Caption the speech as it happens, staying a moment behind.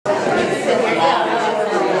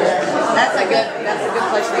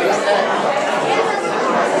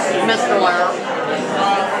Well,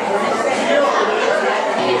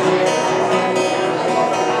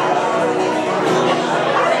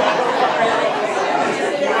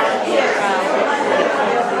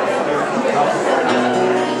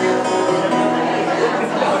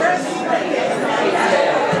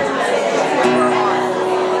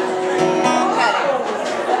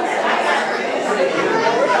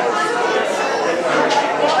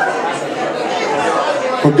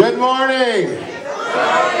 good morning.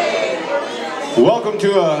 Welcome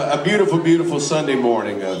to a beautiful, beautiful Sunday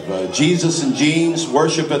morning of Jesus and Jeans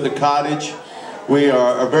worship at the cottage. We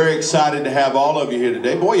are very excited to have all of you here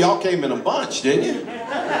today. Boy, y'all came in a bunch, didn't you?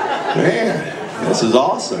 Man, this is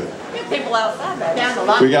awesome. People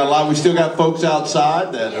outside, we got a lot. We still got folks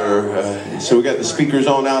outside that are. So we got the speakers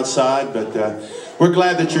on outside, but we're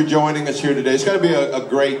glad that you're joining us here today. It's going to be a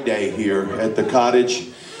great day here at the cottage.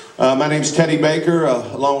 My name's Teddy Baker,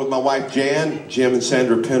 along with my wife Jan, Jim and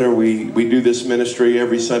Sandra Penner. We do this ministry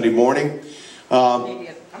every Sunday morning.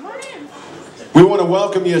 We want to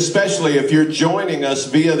welcome you, especially if you're joining us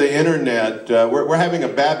via the internet. We're having a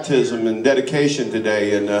baptism and dedication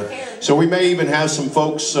today, and so we may even have some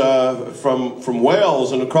folks from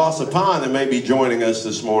Wales and across the pond that may be joining us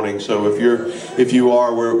this morning. So if you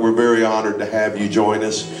are, we're very honored to have you join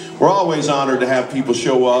us. We're always honored to have people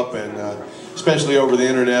show up, and especially over the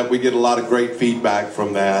internet, we get a lot of great feedback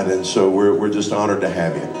from that, and so we're just honored to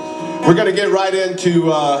have you. We're going to get right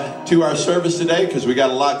into to our service today because we got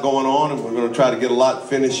a lot going on, and we're going to try to get a lot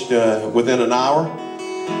finished within an hour.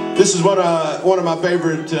 This is one of my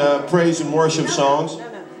favorite praise and worship songs.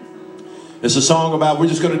 It's a song about, we're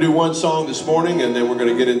just going to do one song this morning, and then we're going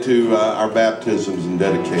to get into our baptisms and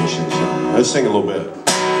dedications. So let's sing a little bit.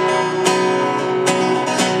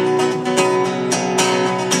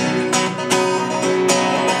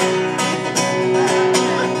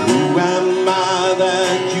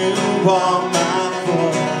 You are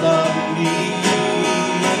mindful of me,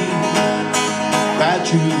 that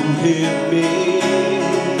you hear me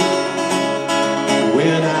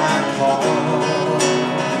when I call.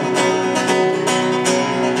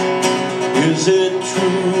 Is it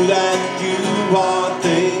true that you are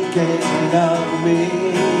thinking of me,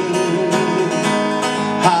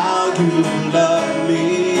 how you love me?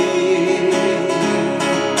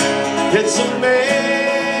 It's amazing.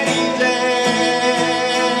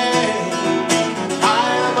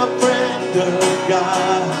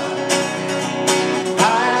 God, I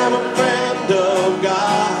am a friend of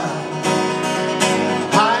God.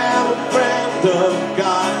 I am a friend of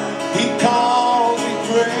God. He calls me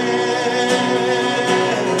friend.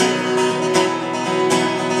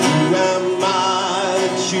 Who am I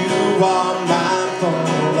that you are mindful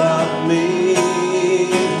of me,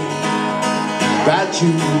 that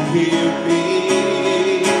you hear me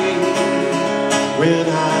when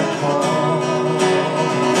I call?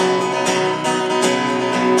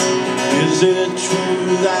 Is it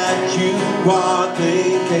true that you are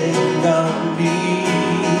thinking of me,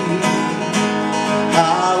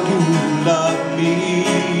 how you love me?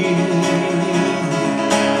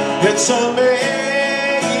 It's amazing.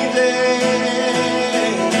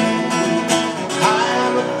 I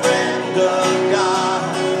am a friend of God.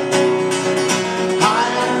 I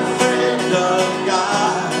am a friend of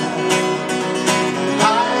God. I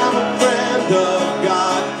am a friend of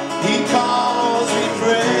God. He calls me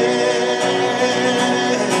friend.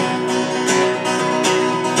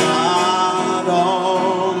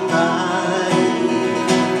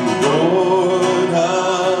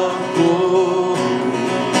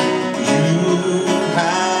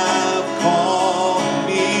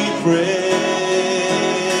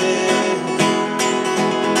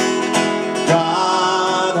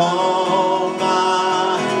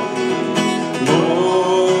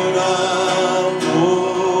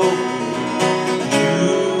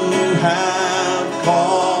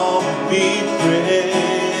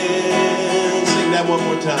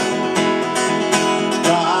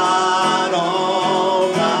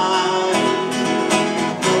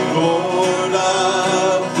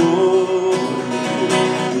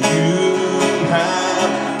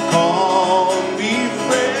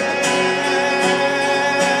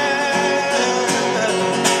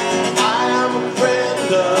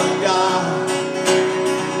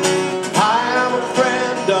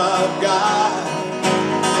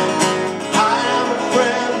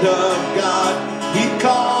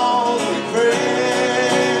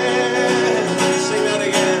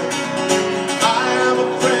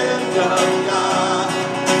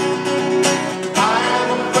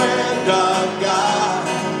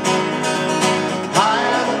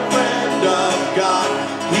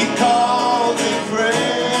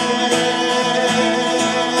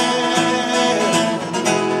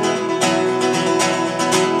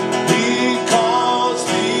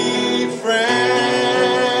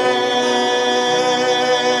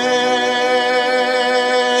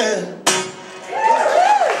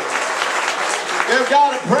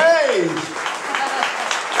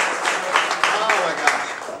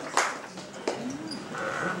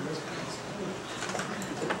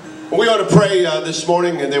 We ought to pray this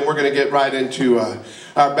morning, and then we're going to get right into our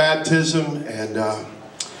baptism and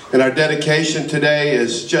our dedication today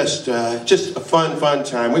is just a fun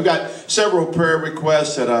time. We've got several prayer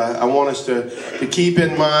requests that I want us to keep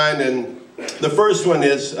in mind, and the first one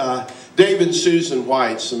is Dave and Susan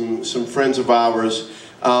White, some friends of ours.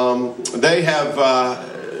 They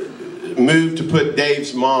have moved to put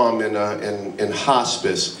Dave's mom in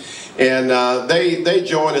hospice, and they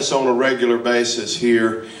join us on a regular basis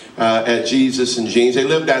here at Jesus and Jeans. They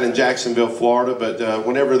live down in Jacksonville, Florida, but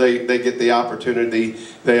whenever they get the opportunity,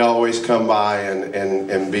 they always come by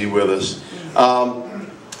and be with us.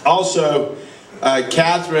 Also,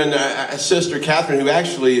 Catherine, Sister Catherine, who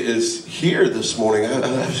actually is here this morning.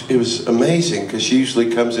 It was amazing because she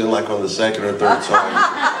usually comes in like on the second or third song.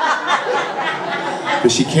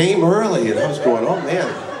 But she came early, and I was going, oh man,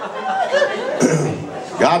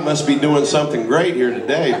 God must be doing something great here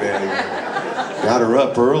today, man. Got her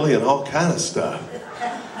up early and all kind of stuff.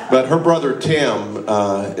 But her brother Tim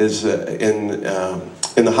is in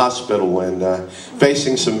the hospital and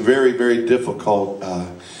facing some very, very difficult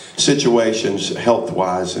situations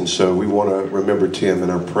health-wise, and so we want to remember Tim in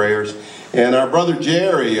our prayers. And our brother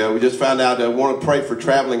Jerry, we just found out I want to pray for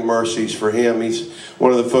traveling mercies for him. He's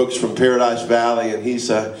one of the folks from Paradise Valley, and he's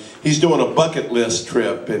doing a bucket list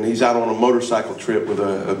trip, and he's out on a motorcycle trip with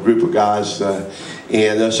a group of guys,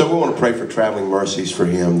 and so we want to pray for traveling mercies for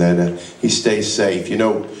him, that he stays safe. You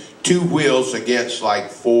know, 2 wheels against like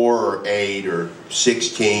 4 or 8 or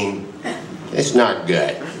 16, it's not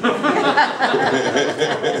good.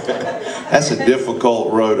 That's a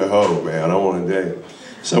difficult road to hoe, man, I want to tell you.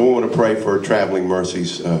 So we want to pray for traveling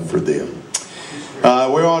mercies for them.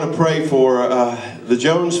 We want to pray for the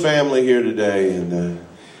Jones family here today, and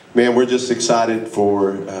man, we're just excited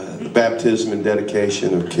for the baptism and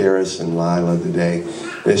dedication of Karis and Lila today.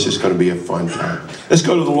 It's just going to be a fun time. Let's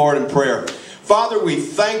go to the Lord in prayer. Father, we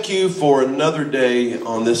thank you for another day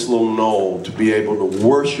on this little knoll to be able to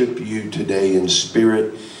worship you today in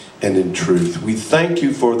spirit and in truth. We thank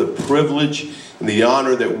you for the privilege and the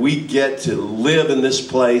honor that we get to live in this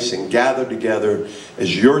place and gather together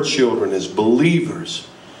as your children, as believers,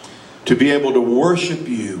 to be able to worship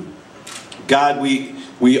you. God,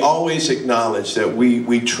 we always acknowledge that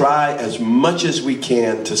we try as much as we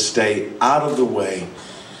can to stay out of the way,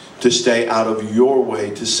 to stay out of your way,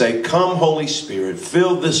 to say, come Holy Spirit,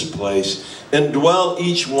 fill this place, and dwell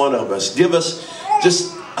each one of us. Give us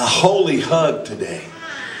just a holy hug today,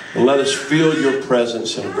 and let us feel your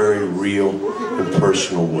presence in a very real and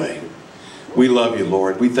personal way. We love you,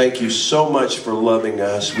 Lord. We thank you so much for loving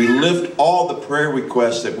us. We lift all the prayer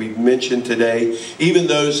requests that we've mentioned today, even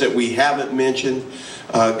those that we haven't mentioned.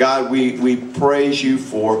 God, we praise you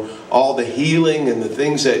for all the healing and the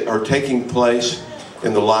things that are taking place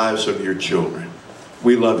in the lives of your children.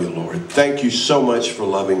 We love you, Lord. Thank you so much for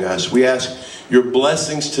loving us. We ask your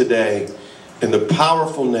blessings today in the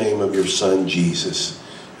powerful name of your Son, Jesus.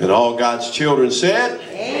 And all God's children said,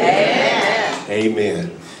 amen.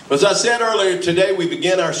 Amen. As I said earlier, today we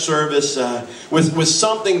begin our service with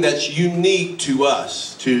something that's unique to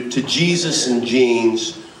us, to Jesus and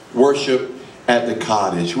Jean's worship at the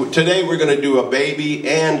cottage. Today we're going to do a baby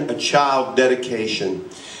and a child dedication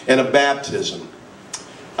and a baptism.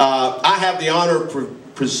 I have the honor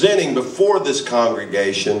of presenting before this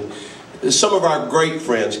congregation some of our great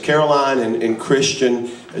friends, Caroline and Christian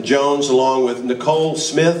Jones, along with Nicole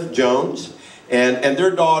Smith Jones, and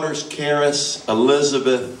their daughters, Karis,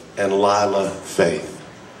 Elizabeth, and Lila Faith.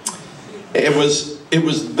 It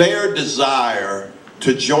was their desire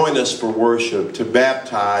to join us for worship, to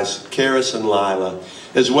baptize Karis and Lila,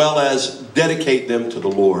 as well as dedicate them to the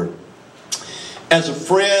Lord. As a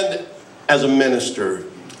friend, as a minister,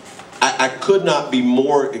 I could not be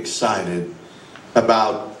more excited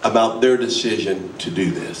about their decision to do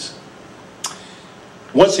this.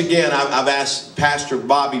 Once again, I've asked Pastor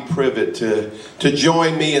Bobby Privet to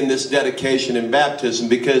join me in this dedication and baptism,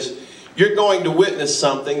 because you're going to witness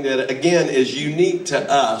something that, again, is unique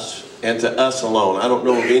to us and to us alone. I don't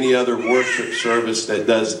know of any other worship service that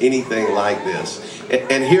does anything like this.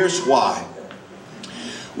 And here's why.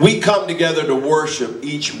 We come together to worship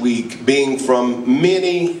each week, being from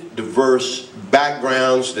many diverse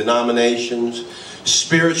backgrounds, denominations,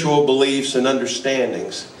 spiritual beliefs, and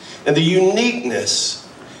understandings. And the uniqueness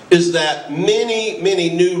is that many, many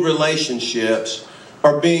new relationships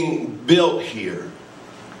are being built here.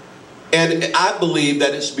 And I believe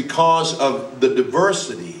that it's because of the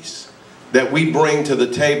diversities that we bring to the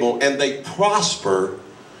table, and they prosper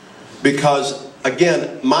because,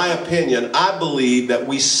 again, my opinion, I believe that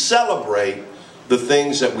we celebrate the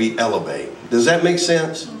things that we elevate. Does that make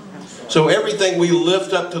sense? So everything we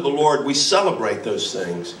lift up to the Lord, we celebrate those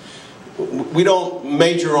things. We don't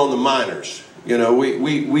major on the minors. You know,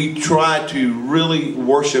 we try to really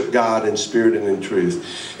worship God in spirit and in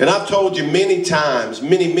truth. And I've told you many times,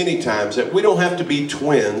 many times, that we don't have to be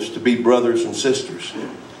twins to be brothers and sisters.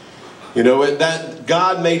 You know, that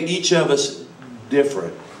God made each of us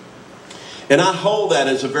different. And I hold that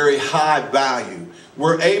as a very high value.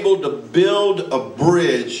 We're able to build a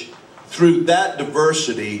bridge through that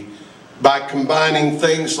diversity by combining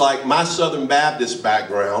things like my Southern Baptist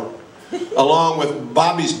background along with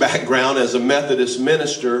Bobby's background as a Methodist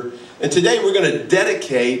minister. And today we're going to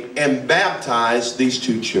dedicate and baptize these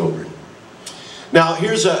two children. Now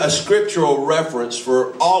here's a scriptural reference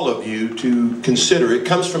for all of you to consider. It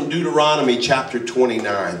comes from Deuteronomy chapter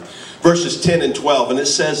 29, verses 10 and 12. And it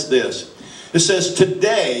says this. It says,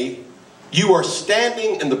 "Today you are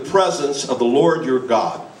standing in the presence of the Lord your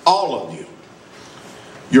God, all of you.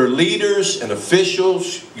 Your leaders and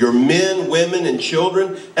officials, your men, women, and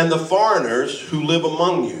children, and the foreigners who live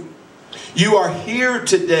among you. You are here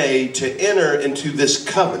today to enter into this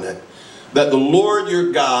covenant that the Lord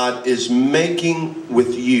your God is making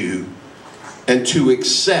with you and to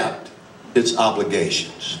accept its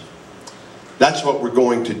obligations." That's what we're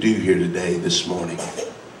going to do here today, this morning.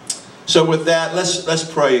 So with that, let's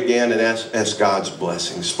pray again and ask God's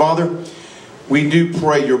blessings. Father, we do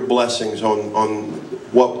pray your blessings on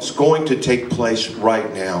what's going to take place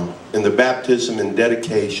right now in the baptism and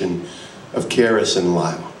dedication of Karis and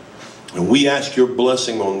Lila. And we ask your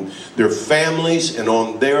blessing on their families and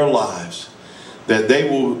on their lives, that they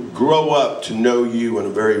will grow up to know you in a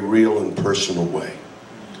very real and personal way.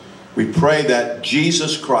 We pray that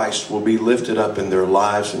Jesus Christ will be lifted up in their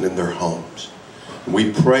lives and in their homes. And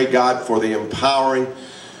we pray, God, for the empowering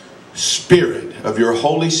spirit of your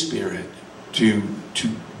Holy Spirit to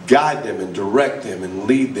guide them and direct them and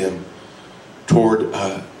lead them toward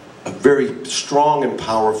a very strong and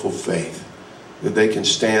powerful faith that they can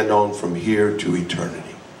stand on from here to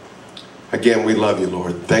eternity. Again, we love you,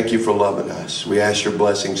 Lord. Thank you for loving us. We ask your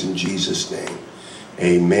blessings in Jesus' name.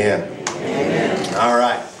 Amen. Amen. All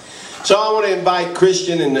right. So I want to invite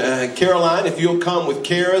Christian and Caroline, if you'll come with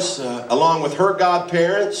Karis, along with her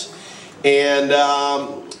godparents. And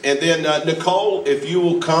then Nicole, if you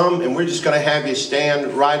will come, and we're just going to have you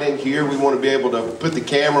stand right in here. We want to be able to put the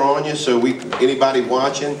camera on you so anybody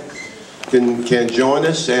watching can join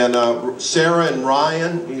us. And Sarah and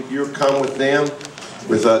Ryan, if you'll come with them,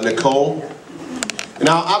 with Nicole.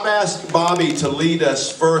 Now I've asked Bobby to lead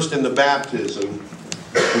us first in the baptism,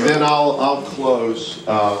 and then I'll close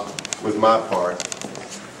with my part.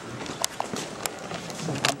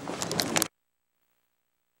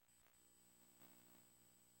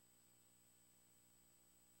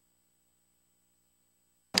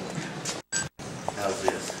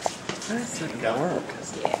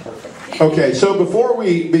 Okay, so before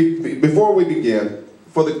we begin,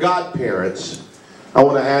 for the godparents, I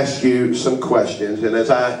want to ask you some questions, and as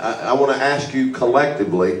I want to ask you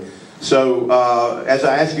collectively. So as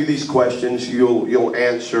I ask you these questions, you'll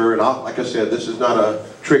answer, and like I said, this is not a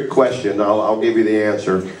trick question. I'll give you the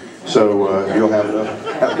answer, so you'll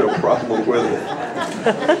have no problem with it.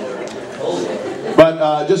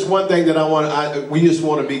 But just one thing that we just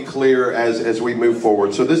want to be clear as we move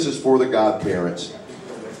forward. So this is for the godparents.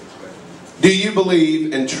 Do you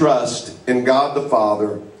believe and trust in God the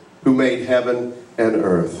Father who made heaven and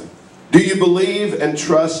earth? Do you believe and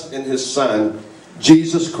trust in his Son,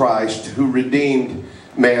 Jesus Christ, who redeemed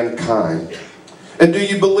mankind? And do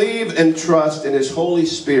you believe and trust in his Holy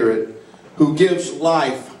Spirit, who gives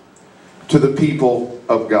life to the people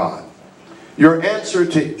of God? Your answer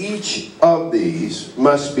to each of these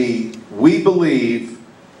must be, we believe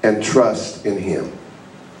and trust in him.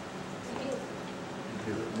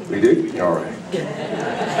 We do? All right.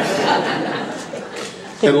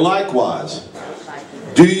 And likewise,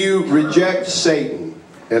 do you reject Satan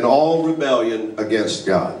and all rebellion against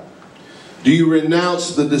God? Do you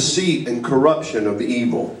renounce the deceit and corruption of the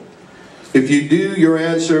evil? If you do, your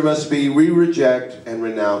answer must be, we reject and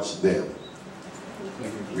renounce them.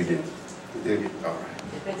 We do. All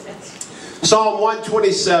right. Psalm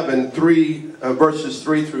 127, verses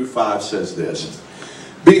 3 through 5 says this.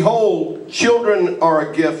 Behold, children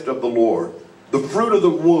are a gift of the Lord. The fruit of the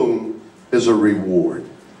womb is a reward.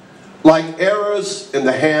 Like arrows in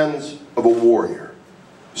the hands of a warrior,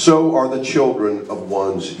 so are the children of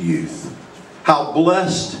one's youth. How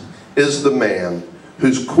blessed is the man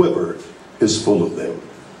whose quiver is full of them.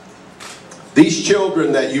 These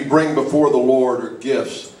children that you bring before the Lord are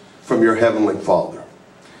gifts from your heavenly Father.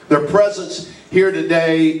 Their presence here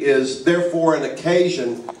today is therefore an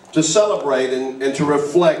occasion to celebrate and to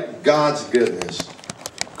reflect God's goodness.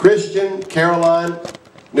 Christian, Caroline,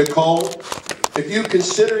 Nicole, if you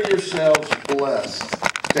consider yourselves blessed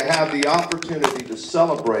to have the opportunity to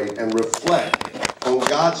celebrate and reflect on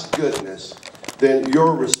God's goodness, then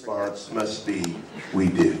your response must be, we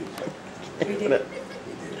do. We do.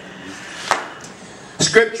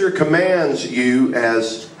 Scripture commands you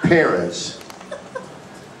as parents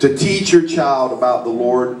to teach your child about the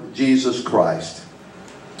Lord Jesus Christ.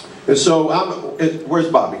 And so, where's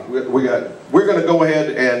Bobby? We're going to go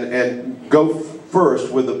ahead and go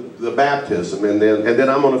first with the baptism, and then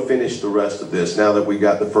I'm going to finish the rest of this now that we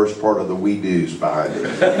got the first part of the we do's behind it.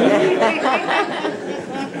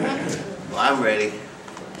 Well, I'm ready.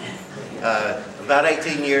 About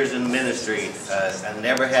 18 years in ministry, I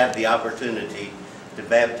never had the opportunity to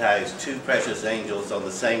baptize two precious angels on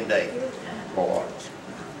the same day. Boy.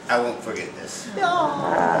 I won't forget this.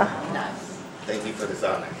 Thank you for this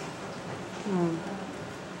honor.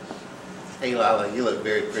 Hey Lila, you look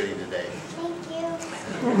very pretty today. Thank you.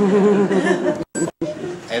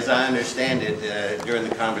 As I understand it, during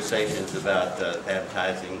the conversations about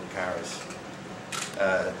baptizing Karis,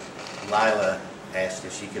 Lila asked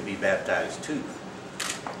if she could be baptized too.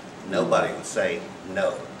 Nobody would say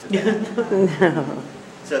no to that. No.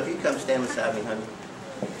 So if you come stand beside me, honey.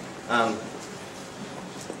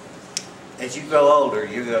 As you grow older,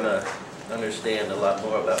 you're going to understand a lot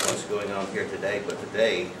more about what's going on here today. But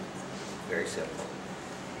today, very simple.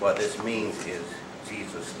 What this means is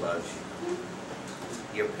Jesus loves you.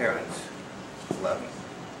 Your parents love you.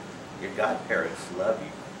 Your godparents love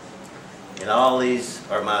you. And all these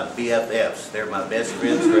are my BFFs. They're my best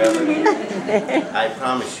friends forever. I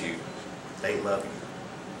promise you, they love you.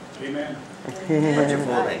 Amen. What's your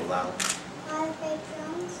full name, Lila? Lila Faith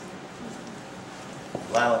Jones.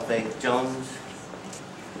 Lila Faith Jones.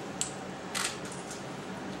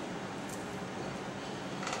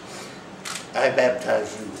 I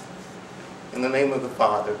baptize you in the name of the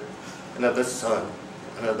Father, and of the Son,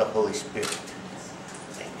 and of the Holy Spirit.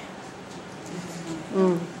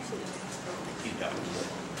 Amen. Thank you, Doctor.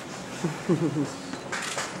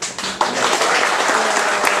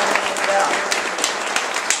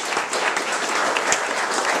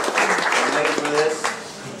 I'm waiting for this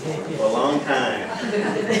for a long time.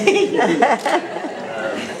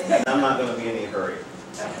 I'm not going to be in any hurry.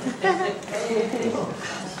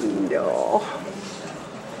 No.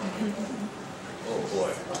 Oh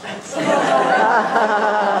boy.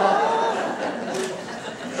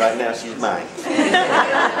 Right now she's mine.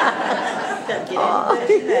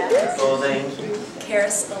 Full name?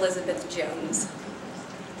 Karis Elizabeth Jones.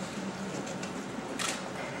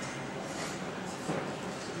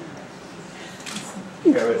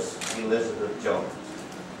 Karis Elizabeth Jones.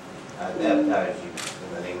 I baptize you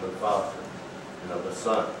in the name of the Father, and of the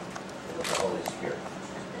Son, and of the Holy Spirit.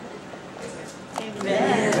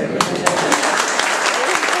 Amen.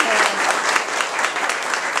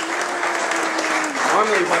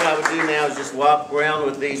 Normally what I would do now is just walk around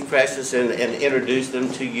with these precious and introduce them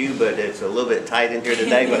to you, but it's a little bit tight in here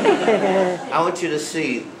today. But I want you to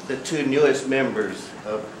see the two newest members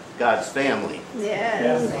of God's family.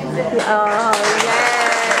 Yes. Oh,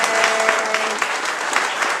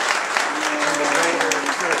 In the greater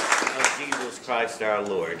church of Jesus Christ our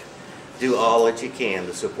Lord. Do all that you can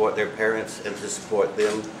to support their parents and to support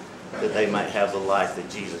them, that they might have the life that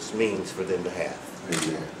Jesus means for them to have.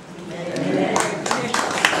 Amen. Amen.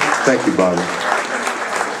 Thank you, Bobby.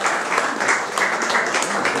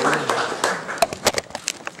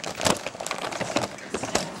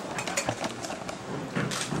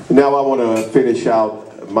 Now I want to finish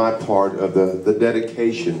out my part of the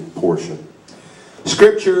dedication portion.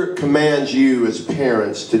 Scripture commands you as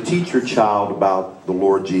parents to teach your child about the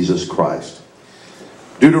Lord Jesus Christ.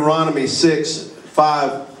 Deuteronomy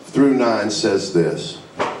 6:5-9 says this,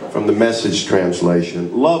 from the Message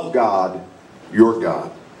translation: love God, your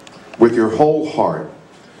God, with your whole heart.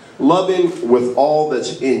 Love Him with all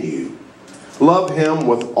that's in you. Love Him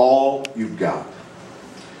with all you've got.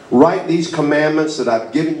 Write these commandments that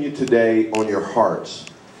I've given you today on your hearts.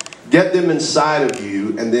 Get them inside of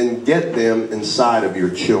you, and then get them inside of your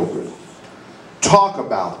children. Talk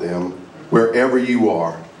about them wherever you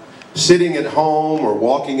are, sitting at home or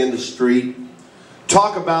walking in the street.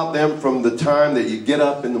 Talk about them from the time that you get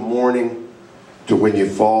up in the morning to when you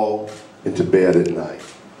fall into bed at night.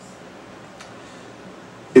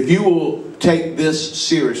 If you will take this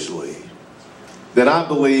seriously, then I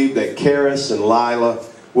believe that Karis and Lila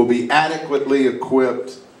will be adequately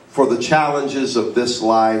equipped for the challenges of this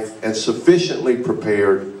life and sufficiently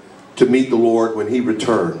prepared to meet the Lord when He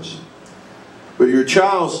returns. But your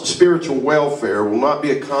child's spiritual welfare will not be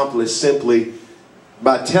accomplished simply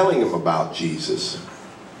by telling them about Jesus.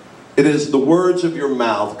 It is the words of your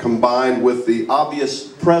mouth combined with the obvious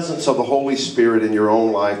presence of the Holy Spirit in your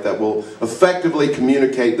own life that will effectively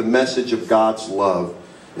communicate the message of God's love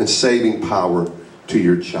and saving power to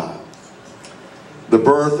your child. The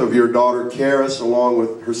birth of your daughter Karis, along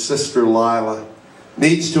with her sister Lila,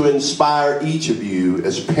 needs to inspire each of you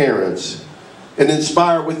as parents and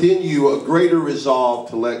inspire within you a greater resolve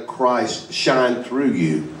to let Christ shine through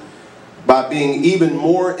you by being even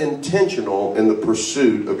more intentional in the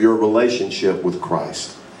pursuit of your relationship with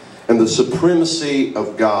Christ and the supremacy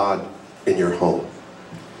of God in your home.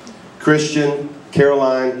 Christian,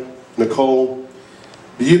 Caroline, Nicole,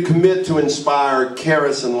 do you commit to inspire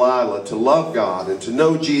Karis and Lila to love God and to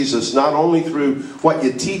know Jesus not only through what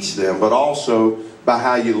you teach them, but also by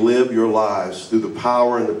how you live your lives through the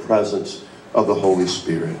power and the presence of the Holy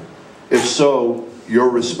Spirit? If so, your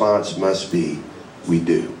response must be, we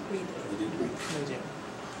do.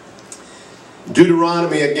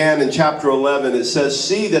 Deuteronomy again in chapter 11, it says,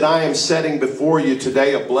 "See that I am setting before you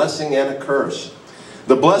today a blessing and a curse.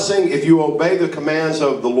 The blessing if you obey the commands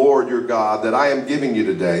of the Lord your God that I am giving you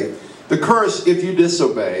today. The curse if you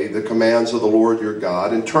disobey the commands of the Lord your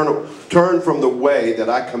God and turn from the way that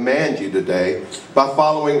I command you today by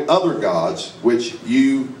following other gods which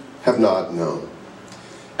you have not known."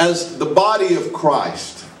 As the body of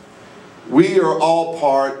Christ, we are all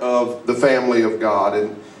part of the family of God.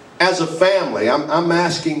 And as a family, I'm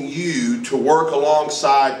asking you to work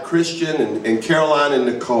alongside Christian and Caroline and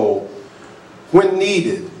Nicole when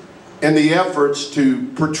needed in the efforts to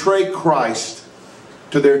portray Christ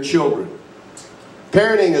to their children.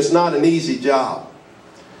 Parenting is not an easy job.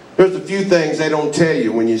 There's a few things they don't tell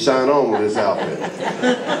you when you sign on with this outfit.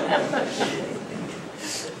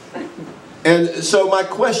 And so my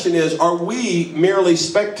question is, are we merely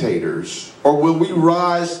spectators, or will we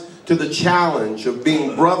rise to the challenge of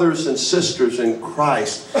being brothers and sisters in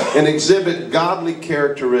Christ and exhibit godly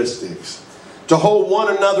characteristics, to hold one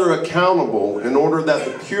another accountable in order that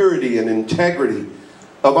the purity and integrity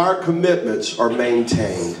of our commitments are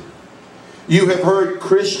maintained? You have heard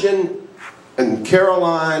Christian and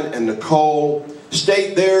Caroline and Nicole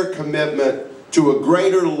state their commitment to a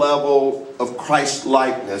greater level of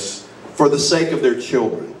Christ-likeness for the sake of their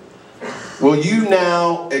children. Will you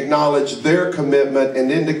now acknowledge their commitment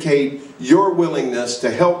and indicate your willingness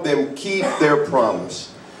to help them keep their promise?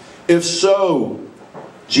 If so,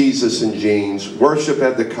 Jesus and Jeans, worship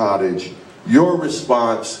at the cottage, your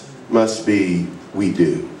response must be, we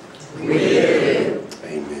do. We do.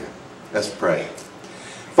 Amen. Let's pray.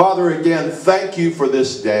 Father, again, thank you for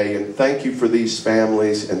this day, and thank you for these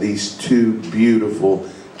families and these two beautiful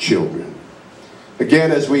children.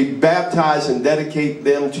 Again, as we baptize and dedicate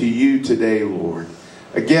them to you today, Lord,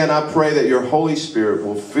 again, I pray that your Holy Spirit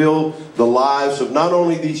will fill the lives of not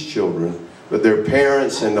only these children, but their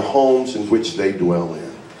parents and the homes in which they dwell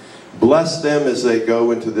in. Bless them as they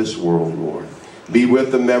go into this world, Lord. Be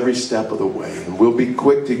with them every step of the way. And we'll be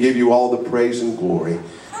quick to give you all the praise and glory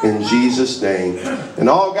in Jesus' name. And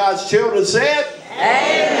all God's children said,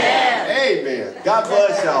 amen. Amen. God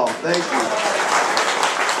bless y'all. Thank you.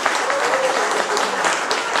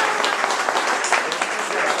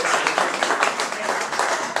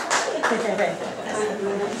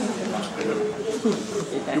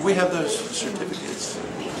 Do we have those certificates?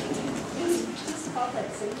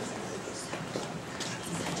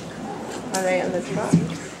 Are they in the truck?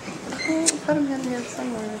 Put them in here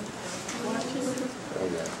somewhere.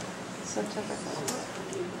 Certificate.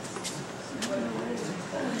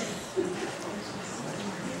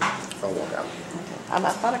 I'll walk out. I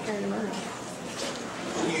thought I carried them around.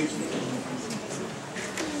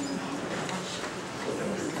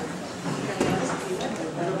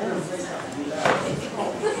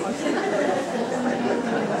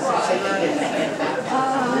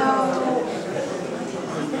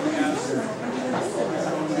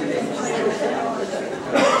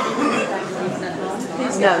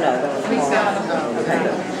 No. Please go. Okay.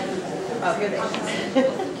 Oh, here they are.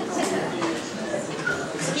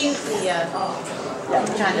 Excuse the, I'm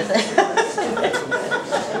trying to say.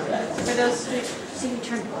 For those, see you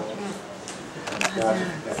turn.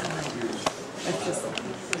 It's just.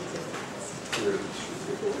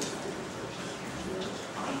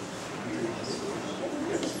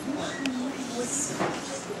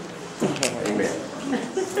 Amen.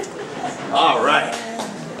 All right.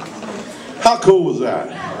 How cool was that?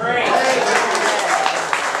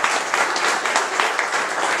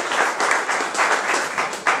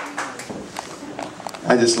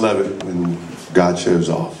 I just love it when God shows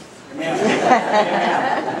off.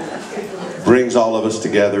 brings all of us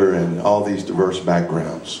together in all these diverse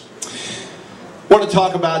backgrounds. I want to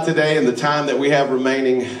talk about today, in the time that we have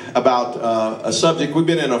remaining, about a subject. We've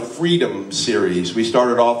been in a freedom series. We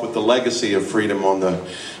started off with the legacy of freedom on the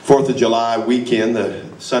 4th of July weekend, the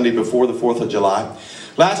Sunday before the 4th of July.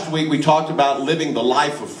 Last week we talked about living the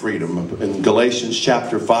life of freedom in Galatians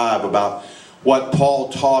chapter 5, about what Paul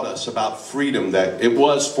taught us about freedom, that it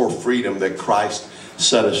was for freedom that Christ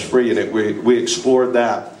set us free, and we explored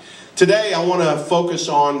that. Today I want to focus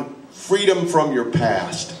on freedom from your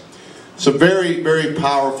past. It's a very, very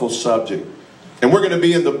powerful subject. And we're going to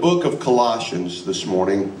be in the book of Colossians this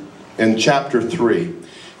morning in chapter 3.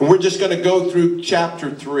 And we're just going to go through chapter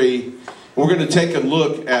 3. And we're going to take a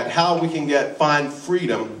look at how we can find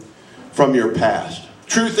freedom from your past.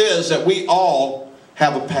 Truth is that we all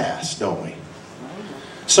have a past, don't we?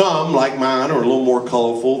 Some, like mine, are a little more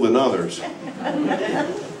colorful than others.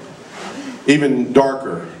 Even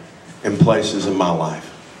darker in places in my life.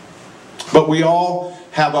 But we all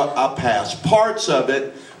have a past. Parts of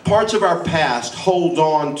our past hold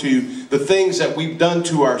on to the things that we've done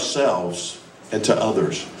to ourselves and to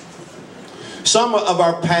others. Some of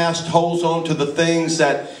our past holds on to the things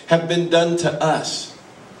that have been done to us.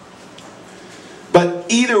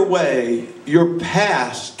 But either way, your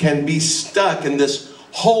past can be stuck in this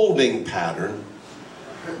holding pattern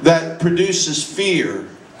that produces fear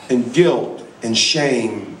and guilt and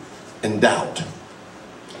shame and doubt.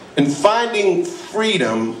 And finding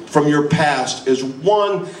freedom from your past is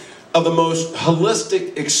one of the most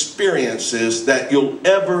holistic experiences that you'll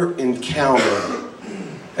ever encounter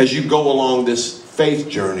as you go along this faith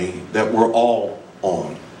journey that we're all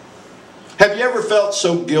on. Have you ever felt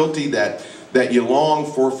so guilty that you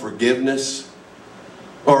long for forgiveness?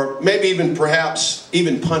 Or maybe even perhaps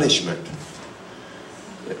even punishment?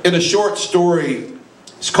 In a short story,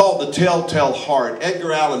 it's called The Telltale Heart,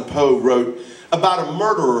 Edgar Allan Poe wrote about a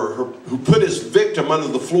murderer who put his victim under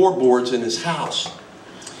the floorboards in his house.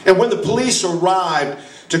 And when the police arrived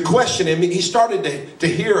to question him, he started to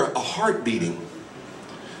hear a heart beating.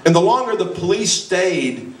 And the longer the police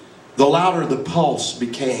stayed, the louder the pulse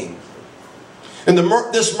became. And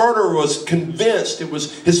this murderer was convinced it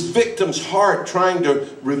was his victim's heart trying to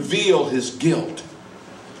reveal his guilt.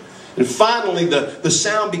 And finally, the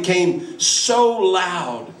sound became so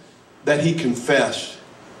loud that he confessed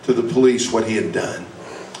to the police what he had done.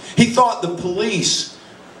 He thought the police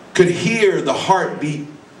could hear the heartbeat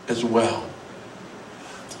as well.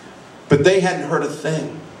 But they hadn't heard a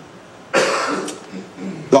thing.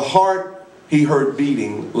 The heart he heard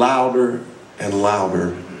beating louder and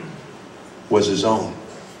louder was his own.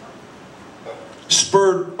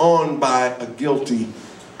 Spurred on by a guilty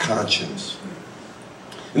conscience.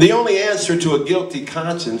 And the only answer to a guilty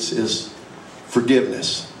conscience is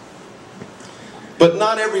forgiveness. But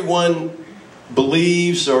not everyone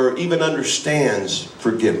believes or even understands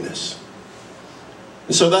forgiveness.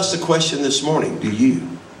 And so that's the question this morning. Do you?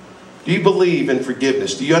 Do you believe in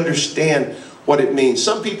forgiveness? Do you understand what it means?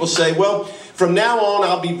 Some people say, well, from now on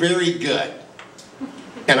I'll be very good.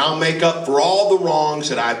 And I'll make up for all the wrongs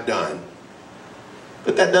that I've done.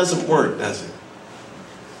 But that doesn't work, does it?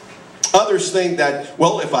 Others think that,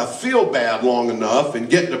 well, if I feel bad long enough and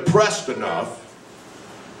get depressed enough,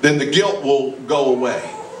 then the guilt will go away.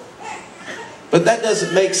 But that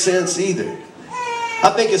doesn't make sense either. I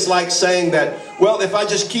think it's like saying that, well, if I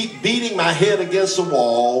just keep beating my head against the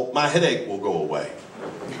wall, my headache will go away.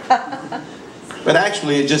 But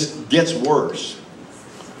actually, it just gets worse.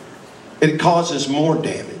 It causes more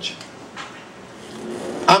damage.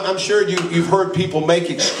 I'm sure you've heard people make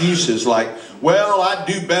excuses like, well, I'd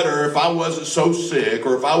do better if I wasn't so sick,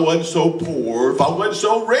 or if I wasn't so poor, or if I wasn't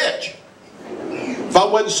so rich, if I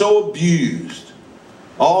wasn't so abused.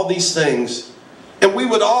 All these things. And we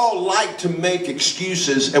would all like to make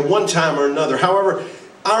excuses at one time or another. However,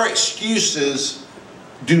 our excuses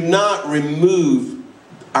do not remove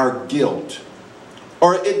our guilt.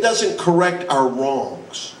 Or it doesn't correct our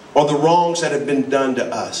wrongs, or the wrongs that have been done to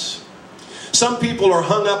us. Some people are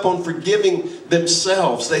hung up on forgiving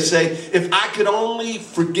themselves. They say, if I could only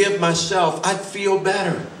forgive myself, I'd feel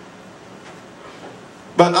better.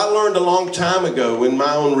 But I learned a long time ago in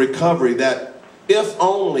my own recovery that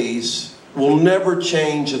if-onlys will never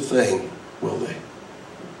change a thing, will they?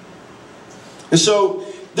 And so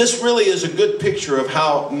this really is a good picture of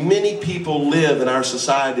how many people live in our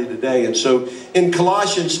society today. And so in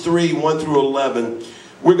Colossians 3, 1 through 11,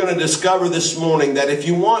 we're going to discover this morning that if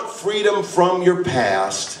you want freedom from your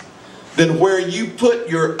past, then where you put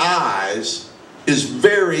your eyes is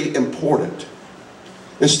very important.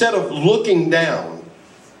 Instead of looking down,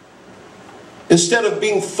 Instead of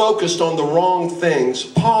being focused on the wrong things,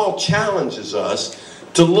 Paul challenges us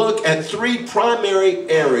to look at three primary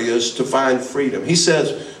areas to find freedom. He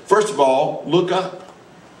says, first of all, look up.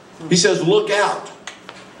 He says, look out.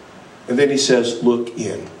 And then he says, look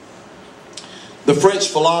in. The French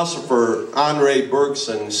philosopher Henri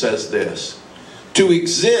Bergson says this: to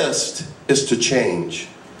exist is to change.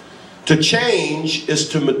 To change is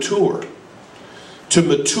to mature. To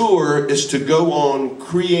mature is to go on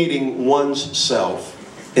creating one's self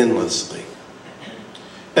endlessly.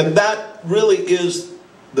 And that really is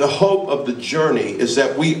the hope of the journey, is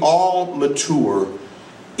that we all mature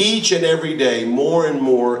each and every day more and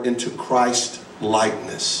more into Christ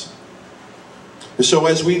likeness. And so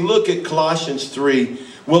as we look at Colossians 3,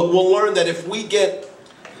 we'll learn that if we get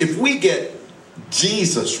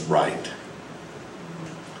Jesus right,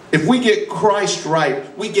 if we get Christ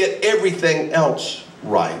right, we get everything else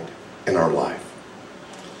right in our life.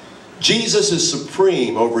 Jesus is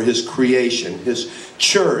supreme over his creation, his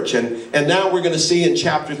church. And now we're going to see in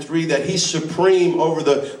chapter 3 that he's supreme over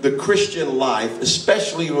the Christian life,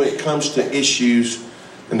 especially when it comes to issues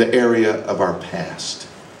in the area of our past.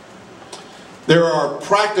 There are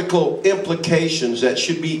practical implications that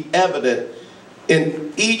should be evident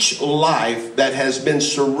in each life that has been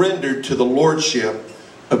surrendered to the lordship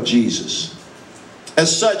of Jesus.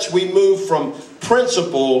 As such, we move from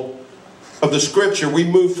principle of the scripture, we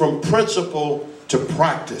move from principle to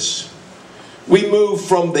practice. We move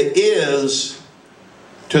from the is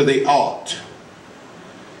to the ought.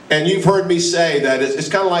 And you've heard me say that it's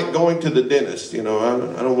kind of like going to the dentist. You know,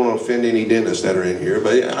 I don't want to offend any dentists that are in here,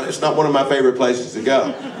 but it's not one of my favorite places to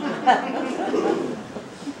go.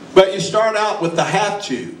 But you start out with the have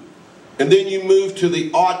to, and then you move to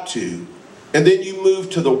the ought to, and then you move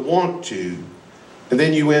to the want to, and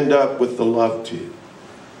then you end up with the love to.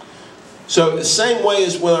 So the same way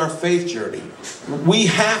as with our faith journey, we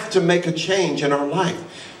have to make a change in our life.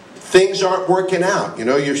 Things aren't working out. You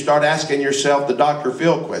know, you start asking yourself the Dr.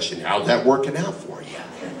 Phil question, how's that working out for you?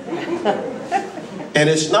 And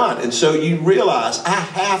it's not. And so you realize, I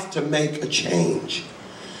have to make a change.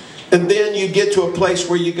 And then you get to a place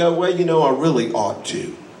where you go, well, you know, I really ought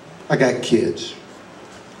to. I got kids.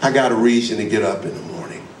 I got a reason to get up in the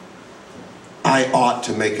morning. I ought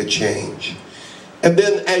to make a change. And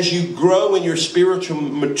then as you grow in your spiritual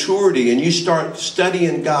maturity and you start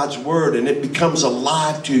studying God's Word and it becomes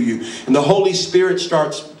alive to you and the Holy Spirit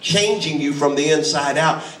starts changing you from the inside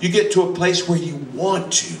out, you get to a place where you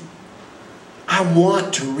want to. I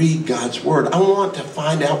want to read God's Word. I want to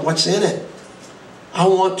find out what's in it. I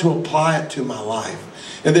want to apply it to my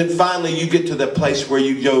life. And then finally you get to the place where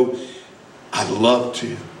you go, I'd love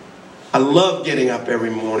to. I love getting up every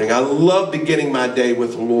morning. I love beginning my day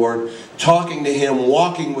with the Lord, talking to Him,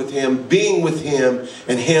 walking with Him, being with Him,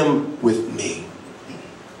 and Him with me.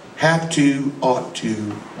 Have to, ought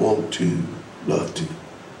to, want to, love to.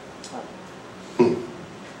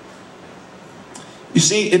 You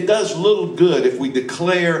see, it does little good if we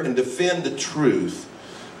declare and defend the truth,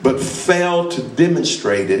 but fail to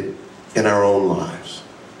demonstrate it in our own lives.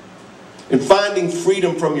 And finding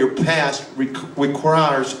freedom from your past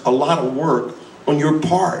requires a lot of work on your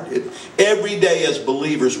part. Every day as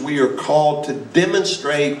believers, we are called to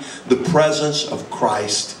demonstrate the presence of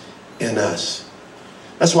Christ in us.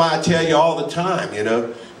 That's why I tell you all the time, you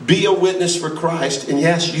know, be a witness for Christ. And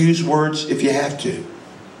yes, use words if you have to.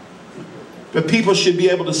 But people should be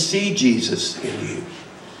able to see Jesus in you.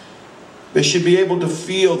 They should be able to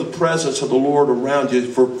feel the presence of the Lord around you,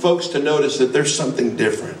 for folks to notice that there's something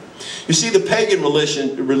different. You see, the pagan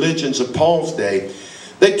religions of Paul's day,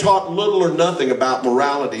 they taught little or nothing about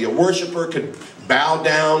morality. A worshiper could bow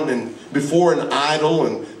down before an idol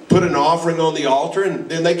and put an offering on the altar, and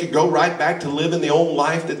then they could go right back to living the old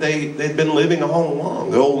life that they'd been living all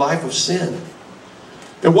along, the old life of sin.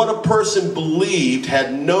 And what a person believed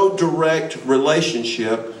had no direct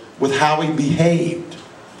relationship with how he behaved.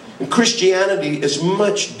 And Christianity is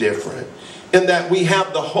much different in that we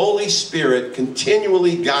have the Holy Spirit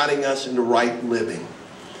continually guiding us into right living.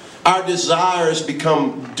 Our desires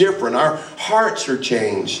become different. Our hearts are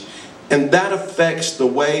changed. And that affects the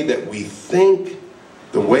way that we think,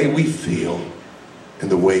 the way we feel,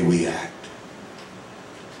 and the way we act.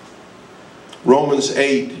 Romans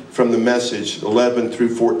 8 from the Message 11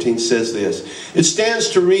 through 14 says this. It stands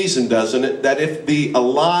to reason, doesn't it, that if the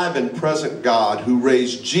alive and present God who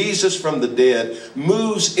raised Jesus from the dead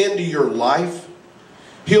moves into your life,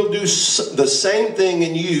 He'll do the same thing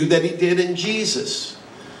in you that He did in Jesus,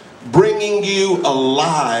 bringing you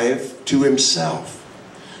alive to Himself.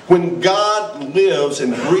 When God lives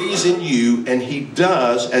and breathes in you, and He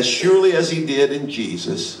does as surely as He did in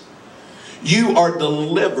Jesus, You are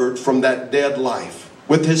delivered from that dead life.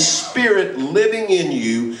 With His Spirit living in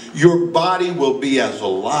you, your body will be as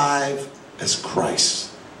alive as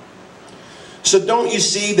Christ. So don't you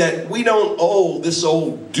see that we don't owe this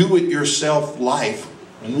old do-it-yourself life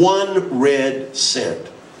one red cent?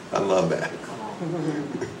 I love that.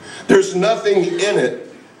 There's nothing in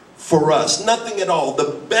it for us. Nothing at all.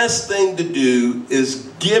 The best thing to do is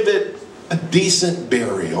give it a decent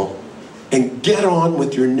burial and get on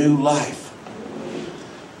with your new life.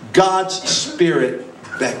 God's Spirit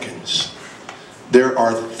beckons. There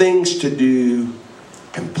are things to do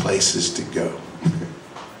and places to go.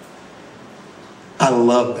 I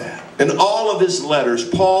love that. In all of his letters,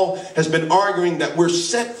 Paul has been arguing that we're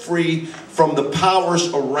set free from the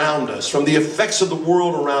powers around us, from the effects of the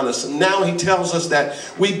world around us. And now he tells us that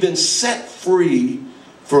we've been set free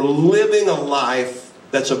for living a life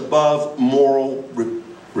that's above moral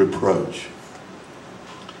reproach.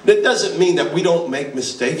 That doesn't mean that we don't make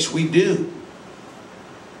mistakes. We do.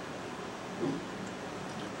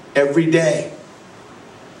 Every day.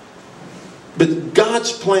 But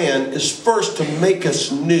God's plan is first to make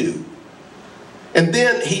us new. And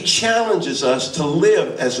then He challenges us to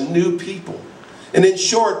live as new people. And in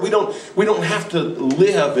short, we don't have to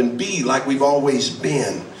live and be like we've always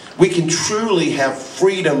been. We can truly have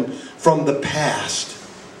freedom from the past,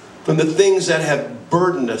 from the things that have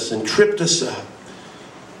burdened us and tripped us up,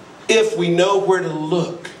 if we know where to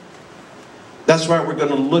look. That's why we're going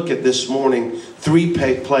to look at this morning 3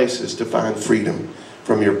 places to find freedom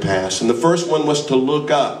from your past. And the first one was to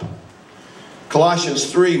look up.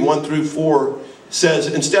 Colossians 3, 1 through 4 says,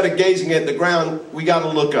 instead of gazing at the ground, we got to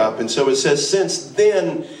look up. And so it says, since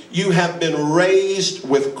then you have been raised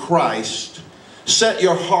with Christ, set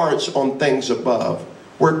your hearts on things above,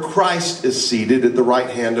 where Christ is seated at the right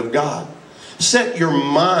hand of God. Set your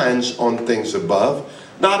minds on things above,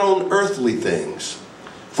 not on earthly things.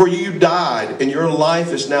 For you died, and your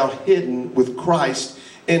life is now hidden with Christ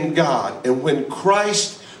in God. And when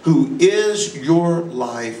Christ, who is your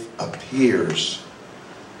life, appears,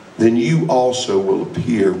 then you also will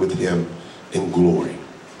appear with Him in glory.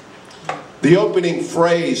 The opening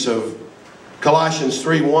phrase of Colossians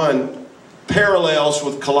 3:1 parallels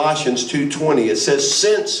with Colossians 2:20. It says,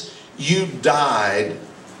 since you died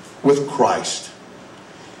with Christ.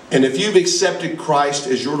 And if you've accepted Christ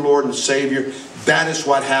as your Lord and Savior, that is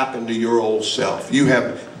what happened to your old self. You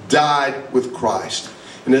have died with Christ.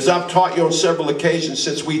 And as I've taught you on several occasions,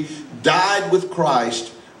 since we died with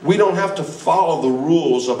Christ, we don't have to follow the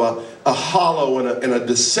rules of a hollow and a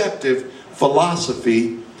deceptive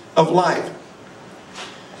philosophy of life.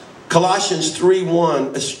 Colossians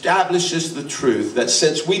 3:1 establishes the truth that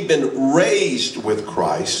since we've been raised with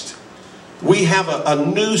Christ, we have a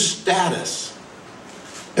new status.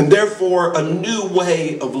 And therefore, a new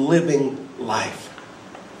way of living life.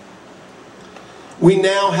 We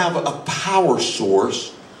now have a power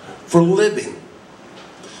source for living.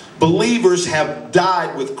 Believers have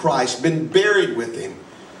died with Christ, been buried with Him,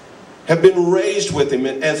 have been raised with Him.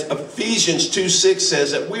 And as Ephesians 2:6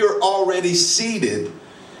 says, that we are already seated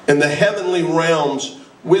in the heavenly realms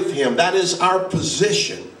with Him. That is our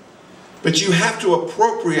position. But you have to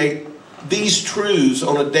appropriate these truths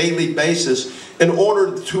on a daily basis in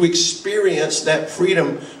order to experience that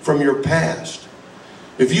freedom from your past.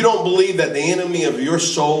 If you don't believe that the enemy of your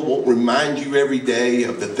soul won't remind you every day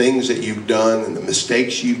of the things that you've done and the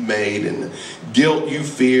mistakes you've made and the guilt you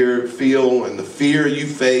feel and the fear you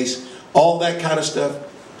face, all that kind of stuff,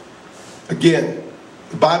 again,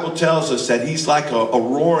 the Bible tells us that he's like a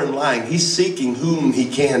roaring lion. He's seeking whom he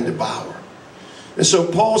can devour. And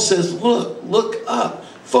so Paul says, look up.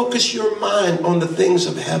 Focus your mind on the things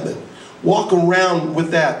of heaven. Walk around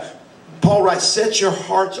with that. Paul writes, set your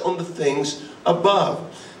hearts on the things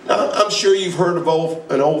above. Now, I'm sure you've heard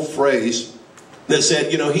of an old phrase that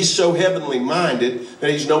said, he's so heavenly minded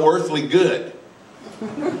that he's no earthly good.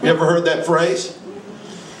 You ever heard that phrase?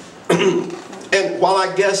 And while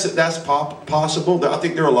I guess that's possible, I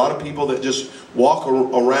think there are a lot of people that just walk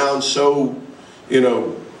around so,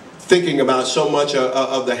 thinking about so much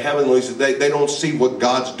of the heavenlies that they don't see what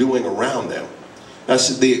God's doing around them.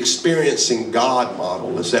 That's the experiencing God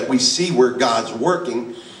model, is that we see where God's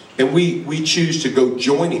working and we choose to go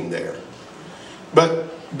join Him there. But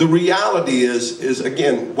the reality is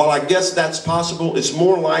again, while I guess that's possible, it's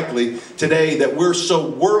more likely today that we're so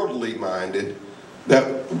worldly minded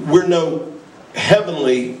that we're no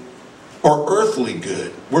heavenly or earthly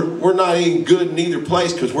good. We're not even good in either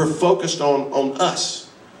place because we're focused on us.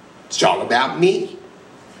 It's all about me.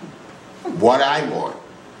 What I want.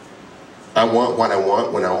 I want what I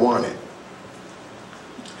want when I want it.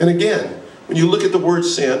 And again, When you look at the word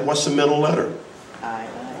sin, what's the middle letter?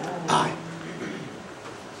 I.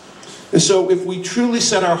 And so if we truly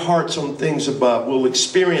set our hearts on things above, we'll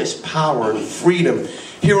experience power and freedom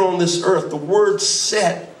here on this earth. The word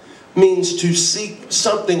set means to seek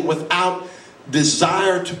something without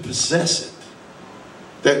desire to possess it.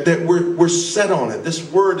 That we're set on it.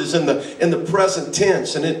 This word is in the present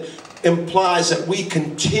tense, and it implies that we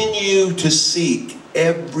continue to seek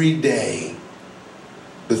every day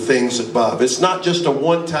the things above. It's not just a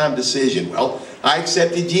one-time decision. Well, I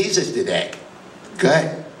accepted Jesus today.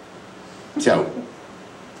 Good. So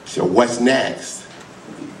what's next?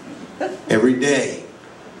 Every day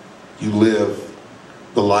you live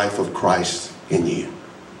the life of Christ in you.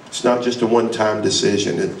 It's not just a one-time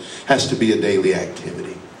decision. It has to be a daily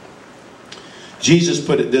activity. Jesus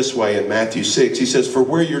put it this way in Matthew 6. He says, "For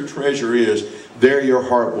where your treasure is, there your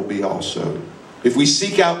heart will be also." If we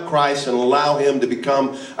seek out Christ and allow Him to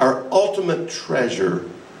become our ultimate treasure,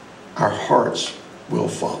 our hearts will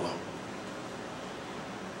follow.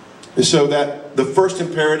 And so that the first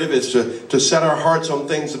imperative is to set our hearts on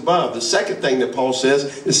things above. The second thing that Paul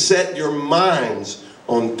says is set your minds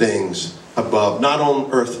on things above, not on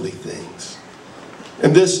earthly things.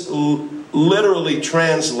 And this literally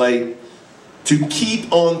translates to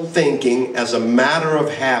keep on thinking as a matter of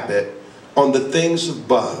habit on the things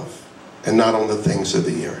above and not on the things of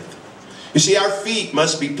the earth. You see, our feet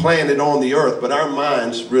must be planted on the earth, but our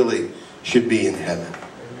minds really should be in heaven.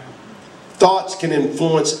 Thoughts can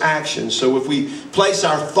influence action. So if we place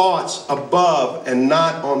our thoughts above and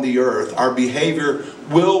not on the earth, our behavior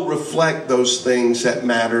will reflect those things that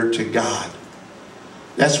matter to God.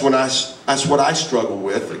 That's what I struggle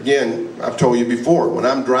with. Again, I've told you before, when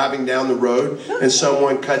I'm driving down the road and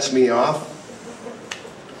someone cuts me off,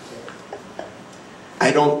 I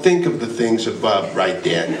don't think of the things above right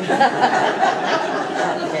then.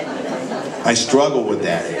 I struggle with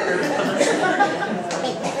that.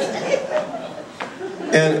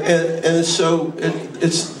 And so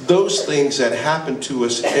it's those things that happen to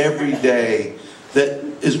us every day that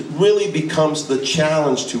really becomes the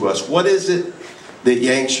challenge to us. What is it that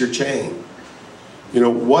yanks your chain? You know,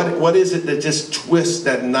 what is it that just twists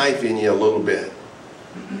that knife in you a little bit?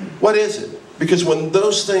 What is it? Because when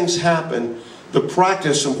those things happen, the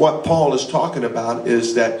practice of what Paul is talking about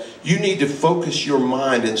is that you need to focus your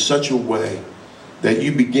mind in such a way that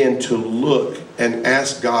you begin to look and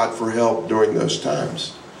ask God for help during those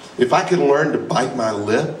times. If I could learn to bite my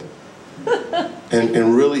lip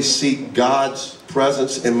and really seek God's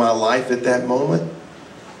presence in my life at that moment,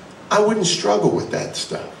 I wouldn't struggle with that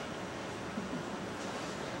stuff.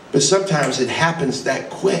 But sometimes it happens that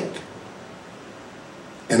quick.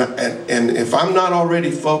 And if I'm not already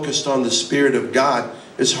focused on the Spirit of God,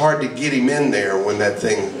 it's hard to get Him in there when that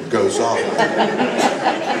thing goes off.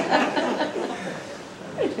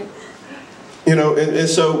 You know, and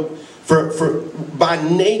so by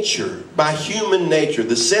nature, by human nature,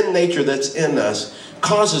 the sin nature that's in us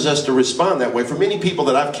causes us to respond that way. For many people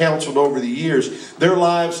that I've counseled over the years, their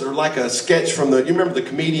lives are like a sketch from you remember the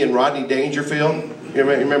comedian Rodney Dangerfield? You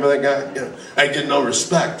remember that guy? You know, I get no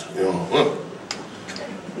respect. You know.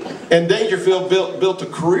 And Dangerfield built a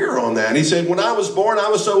career on that. He said, when I was born, I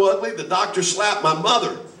was so ugly, the doctor slapped my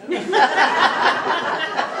mother.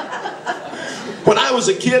 When I was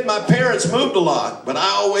a kid, my parents moved a lot, but I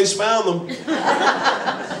always found them.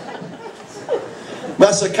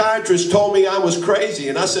 My psychiatrist told me I was crazy,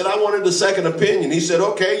 and I said, I wanted a second opinion. He said,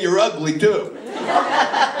 okay, you're ugly too.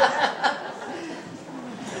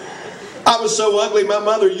 I was so ugly, my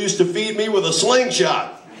mother used to feed me with a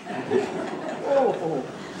slingshot.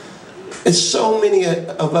 And so many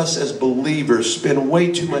of us as believers spend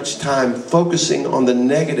way too much time focusing on the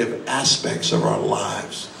negative aspects of our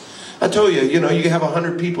lives. I told you, you know, you have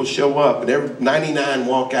 100 people show up and 99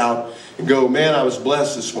 walk out and go, man, I was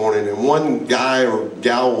blessed this morning. And one guy or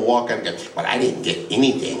gal will walk out and go, but I didn't get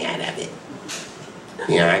anything out of it.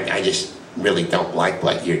 You know, I just really don't like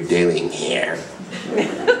what you're doing here.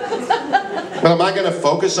 Well, am I going to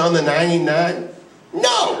focus on the 99?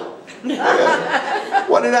 No.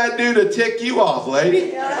 What did I do to tick you off,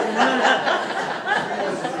 lady?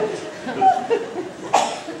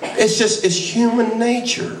 It's human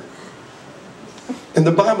nature. And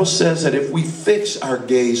the Bible says that if we fix our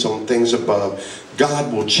gaze on things above,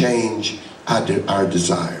 God will change our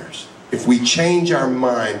desires. If we change our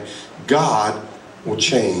mind, God will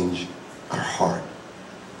change our heart.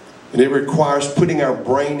 And it requires putting our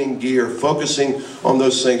brain in gear, focusing on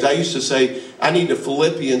those things. I used to say, I need a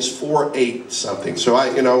Philippians 4:8 something. So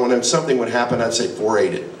when something would happen, I'd say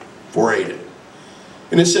 4:8 it. 4:8 it.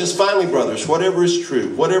 And it says, finally, brothers, whatever is true,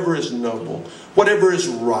 whatever is noble, whatever is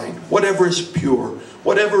right, whatever is pure,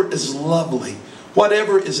 whatever is lovely,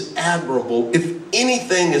 whatever is admirable, if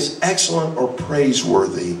anything is excellent or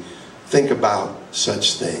praiseworthy, think about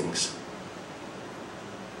such things.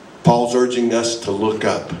 Paul's urging us to look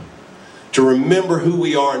up, to remember who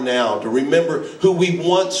we are now, to remember who we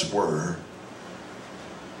once were,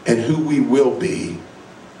 and who we will be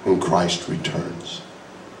when Christ returns.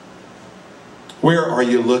 Where are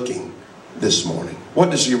you looking this morning? What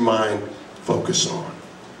does your mind focus on?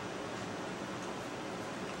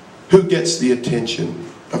 Who gets the attention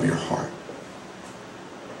of your heart?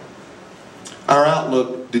 Our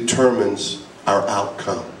outlook determines our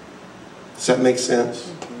outcome. Does that make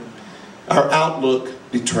sense? Our outlook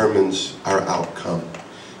determines our outcome.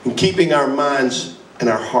 And keeping our minds and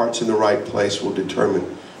our hearts in the right place will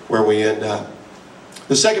determine where we end up.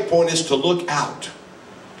 The second point is to look out.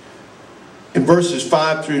 In verses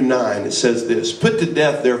 5 through 9, it says this: put to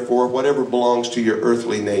death, therefore, whatever belongs to your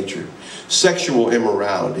earthly nature: sexual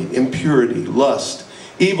immorality, impurity, lust,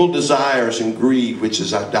 evil desires, and greed, which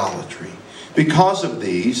is idolatry. Because of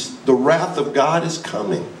these, the wrath of God is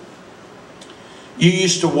coming. You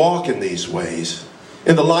used to walk in these ways,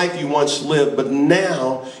 in the life you once lived, but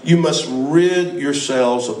now you must rid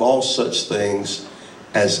yourselves of all such things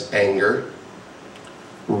as anger,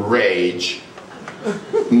 rage,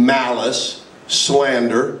 malice,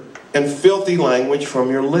 slander, and filthy language from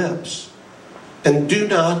your lips. And do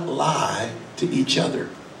not lie to each other.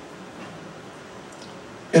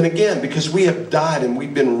 And again, because we have died and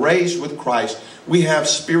we've been raised with Christ, we have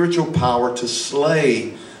spiritual power to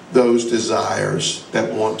slay those desires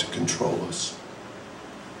that want to control us.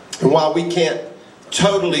 And while we can't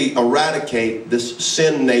totally eradicate this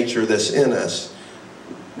sin nature that's in us,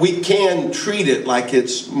 we can treat it like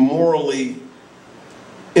it's morally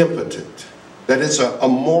impotent. That it's a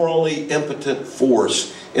morally impotent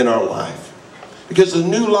force in our life. Because the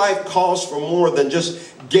new life calls for more than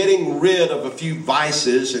just getting rid of a few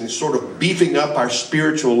vices and sort of beefing up our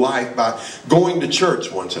spiritual life by going to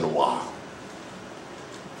church once in a while.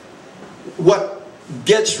 What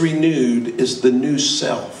gets renewed is the new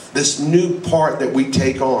self, this new part that we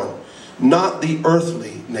take on. Not the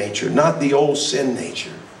earthly nature, not the old sin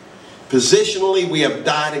nature. Positionally, we have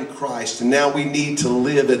died in Christ, and now we need to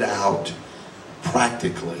live it out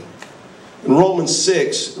practically. In Romans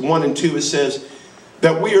 6, 1 and 2, it says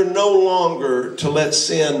that we are no longer to let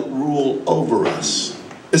sin rule over us.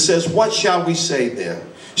 It says, what shall we say then?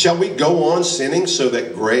 Shall we go on sinning so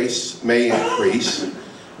that grace may increase?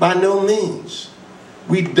 By no means.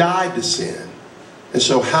 We died to sin. And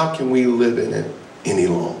so how can we live in it any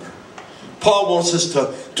longer? Paul wants us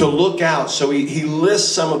to look out. So he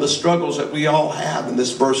lists some of the struggles that we all have in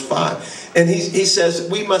this verse 5. And he says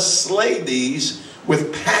we must slay these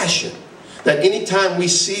with passion. That anytime we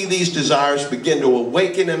see these desires begin to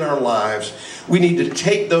awaken in our lives, we need to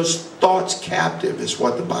take those thoughts captive, is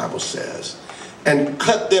what the Bible says, and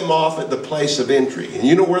cut them off at the place of entry. And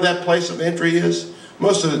you know where that place of entry is?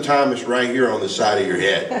 Most of the time it's right here on the side of your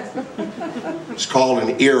head. It's called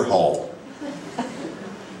an ear hole.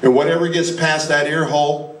 And whatever gets past that ear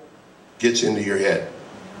hole gets into your head.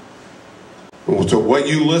 So what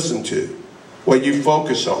you listen to, what you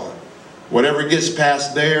focus on, whatever gets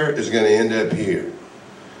past there is going to end up here.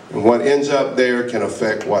 And what ends up there can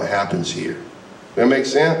affect what happens here. That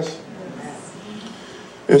makes sense?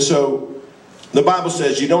 And so the Bible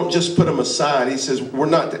says you don't just put them aside. He says we're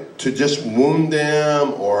not to just wound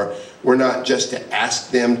them, or we're not just to ask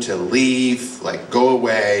them to leave, like go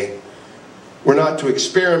away. We're not to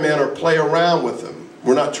experiment or play around with them.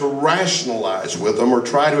 We're not to rationalize with them or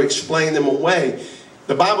try to explain them away.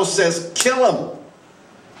 The Bible says kill them.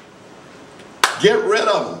 Get rid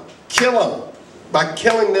of them. Kill them. By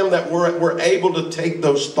killing them, that we're able to take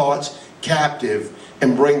those thoughts captive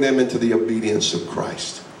and bring them into the obedience of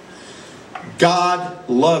Christ. God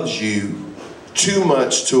loves you too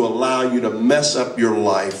much to allow you to mess up your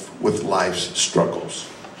life with life's struggles.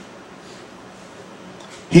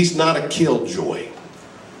 He's not a killjoy.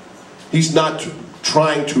 He's not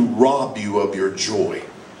trying to rob you of your joy.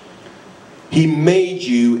 He made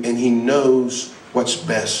you and He knows what's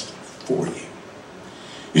best for you.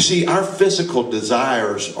 You see, our physical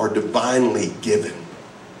desires are divinely given.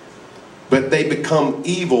 But they become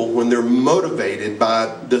evil when they're motivated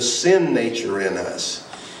by the sin nature in us,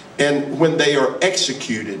 and when they are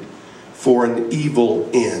executed for an evil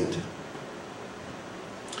end.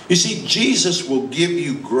 You see, Jesus will give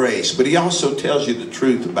you grace, but He also tells you the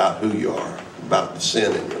truth about who you are, about the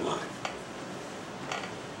sin in your life.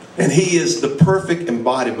 And He is the perfect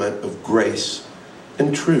embodiment of grace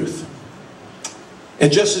and truth.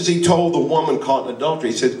 And just as he told the woman caught in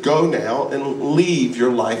adultery, he said, go now and leave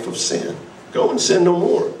your life of sin. Go and sin no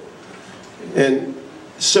more. And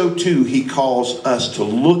so too, he calls us to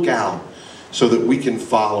look out so that we can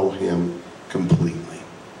follow him completely.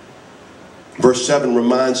 Verse 7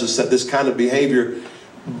 reminds us that this kind of behavior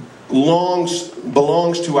belongs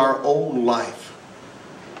to our old life.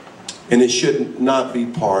 And it should not be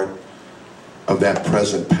part of that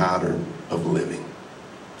present pattern of living.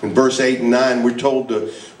 In verse 8 and 9, we're told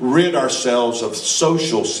to rid ourselves of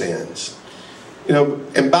social sins. You know,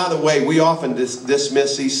 and by the way, we often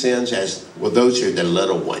dismiss these sins as, well, those are the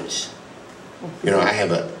little ones. You know, I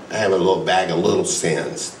have a little bag of little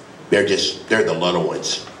sins. They're the little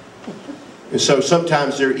ones. And so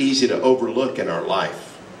sometimes they're easy to overlook in our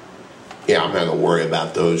life. Yeah, I'm not going to worry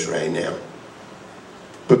about those right now.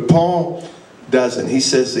 But Paul doesn't. He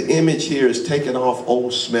says the image here is taking off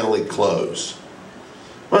old smelly clothes.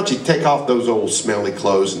 Why don't you take off those old smelly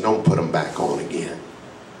clothes and don't put them back on again?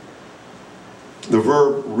 The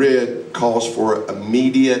verb rid calls for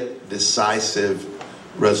immediate, decisive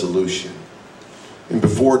resolution. And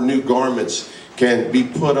before new garments can be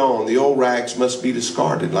put on, the old rags must be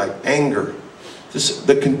discarded, like anger.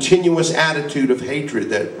 The continuous attitude of hatred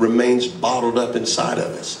that remains bottled up inside of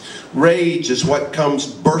us. Rage is what comes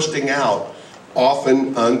bursting out,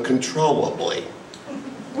 often uncontrollably.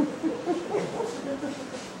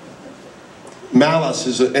 Malice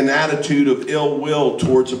is an attitude of ill will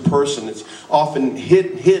towards a person. It's often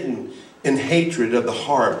hidden in hatred of the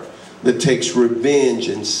heart that takes revenge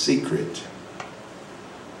in secret.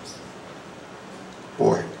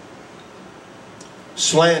 Boy.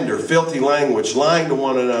 Slander, filthy language, lying to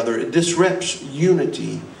one another, it disrupts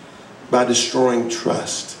unity by destroying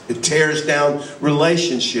trust. It tears down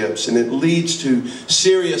relationships and it leads to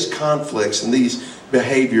serious conflicts, and these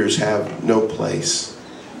behaviors have no place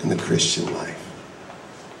in the Christian life.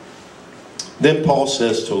 Then Paul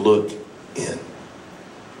says to look in.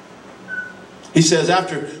 He says,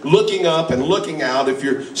 after looking up and looking out, if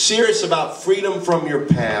you're serious about freedom from your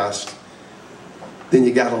past, then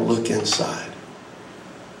you got to look inside.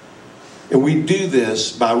 And we do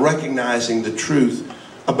this by recognizing the truth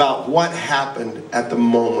about what happened at the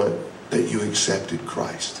moment that you accepted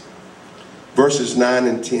Christ. Verses 9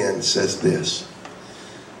 and 10 says this: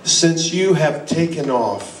 since you have taken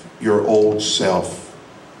off your old self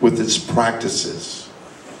with its practices,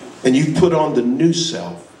 and you've put on the new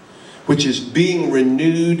self, which is being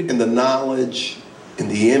renewed in the knowledge and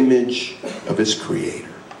the image of its Creator.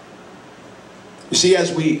 You see,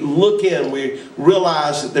 as we look in, we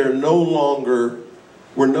realize that we're no longer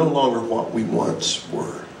what we once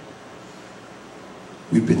were.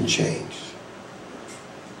 We've been changed.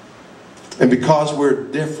 And because we're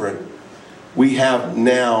different, we have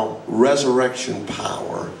now resurrection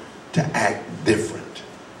power to act different.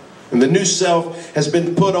 And the new self has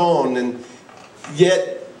been put on, and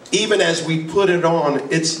yet, even as we put it on,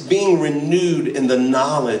 it's being renewed in the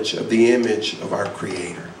knowledge of the image of our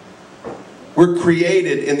Creator. We're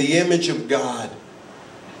created in the image of God.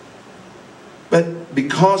 But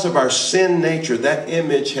because of our sin nature, that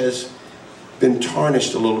image has been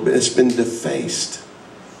tarnished a little bit. It's been defaced.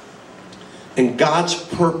 And God's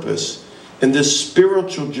purpose in this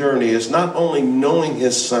spiritual journey is not only knowing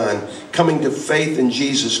His Son, coming to faith in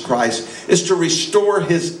Jesus Christ, is to restore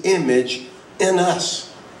His image in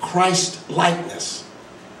us, Christ-likeness.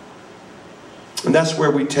 And that's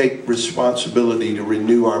where we take responsibility to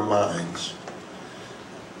renew our minds.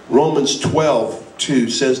 Romans 12:2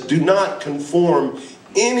 says, do not conform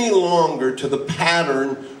any longer to the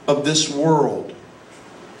pattern of this world.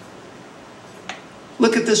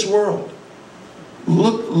 Look at this world.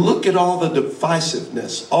 Look at all the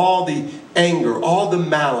divisiveness, all the anger, all the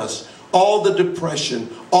malice, all the depression,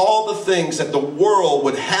 all the things that the world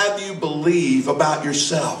would have you believe about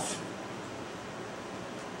yourself.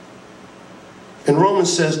 And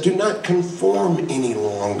Romans says, do not conform any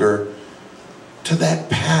longer to that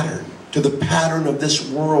pattern, to the pattern of this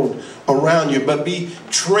world around you, but be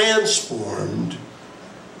transformed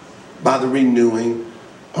by the renewing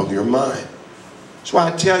of your mind. That's why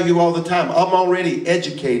I tell you all the time, I'm already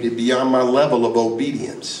educated beyond my level of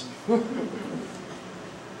obedience.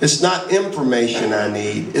 It's not information I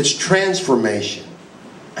need, it's transformation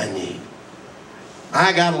I need.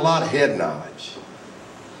 I got a lot of head knowledge.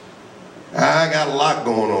 I got a lot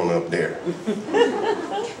going on up there.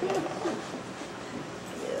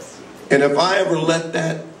 And if I ever let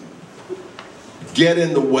that get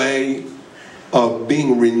in the way of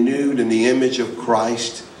being renewed in the image of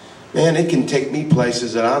Christ, man, it can take me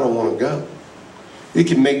places that I don't want to go. It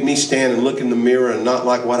can make me stand and look in the mirror and not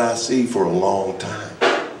like what I see for a long time.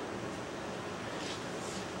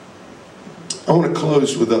 I want to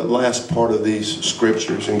close with the last part of these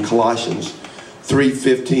scriptures in Colossians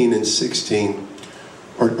 3:15 and 16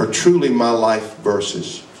 are truly my life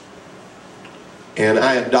verses. And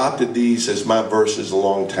I adopted these as my verses a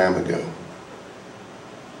long time ago.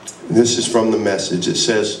 And this is from the Message. It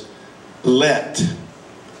says, let.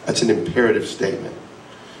 That's an imperative statement.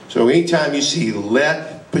 So anytime you see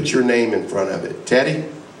let, put your name in front of it. Teddy,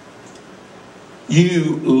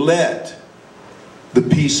 you let the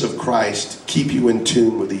peace of Christ keep you in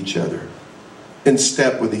tune with each other, in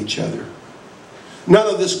step with each other. None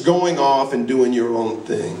of this going off and doing your own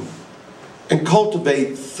thing. And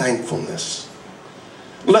cultivate thankfulness.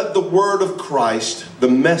 Let the word of Christ, the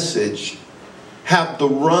Message, have the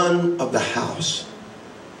run of the house.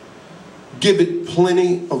 Give it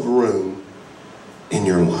plenty of room in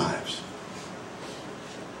your lives.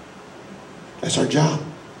 That's our job.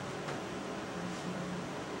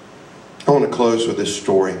 I want to close with this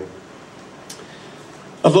story.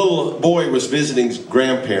 A little boy was visiting his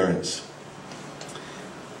grandparents,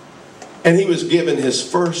 and he was given his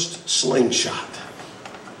first slingshot.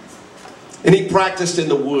 And he practiced in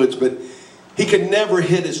the woods, but he could never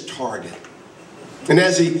hit his target. And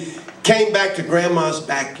as he came back to Grandma's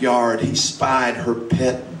backyard, he spied her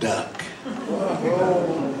pet duck.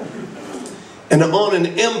 And on an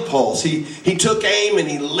impulse, he took aim and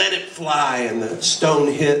he let it fly, and the stone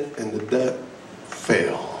hit and the duck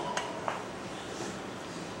fell.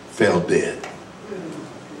 Fell dead.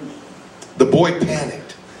 The boy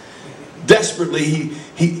panicked. Desperately,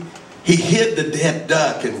 he hid the dead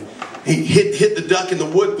duck, and he hit the duck in the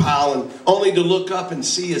woodpile, and only to look up and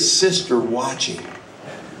see his sister watching.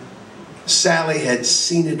 Sally had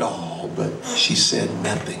seen it all, but she said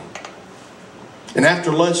nothing. And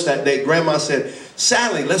after lunch that day, Grandma said,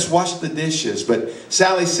 Sally, let's wash the dishes. But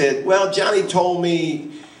Sally said, well, Johnny told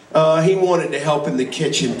me he wanted to help in the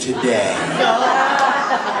kitchen today.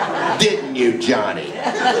 Didn't you, Johnny?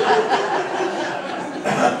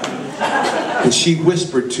 And she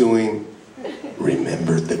whispered to him,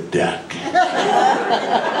 remember the duck.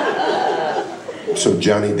 So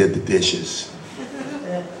Johnny did the dishes.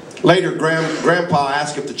 Later, Grandpa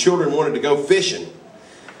asked if the children wanted to go fishing.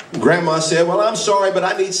 Grandma said, well, I'm sorry, but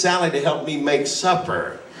I need Sally to help me make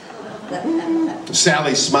supper.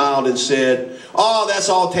 Sally smiled and said, oh, that's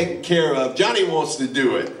all taken care of. Johnny wants to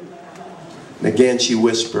do it. And again she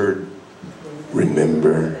whispered,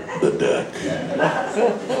 remember the duck.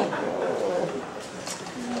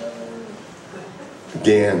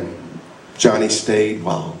 Again, Johnny stayed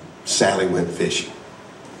while Sally went fishing.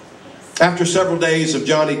 After several days of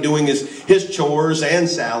Johnny doing his chores and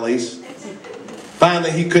Sally's,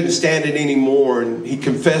 finally he couldn't stand it anymore, and he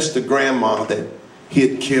confessed to Grandma that he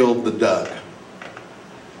had killed the duck.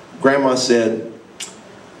 Grandma said,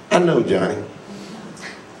 I know, Johnny.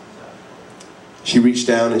 She reached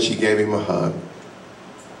down and she gave him a hug.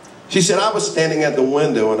 She said, I was standing at the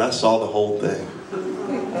window and I saw the whole thing.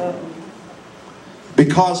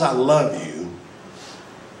 Because I love you,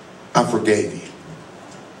 I forgave you.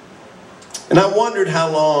 And I wondered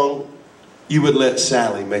how long you would let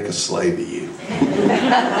Sally make a slave of you.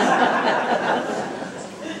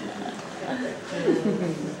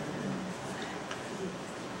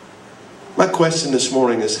 My question this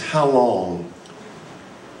morning is, how long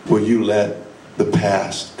will you let the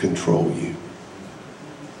past control you?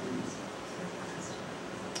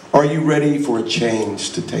 Are you ready for a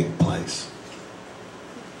change to take place?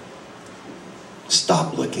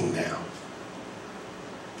 Stop looking down.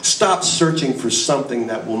 Stop searching for something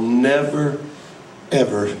that will never,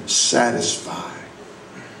 ever satisfy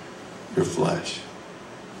your flesh.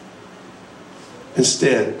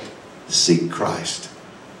 Instead, seek Christ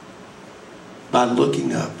by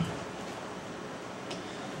looking up.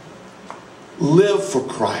 Live for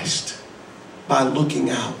Christ by looking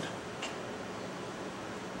out.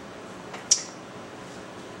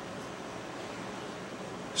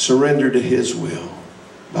 Surrender to His will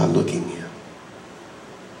by looking in.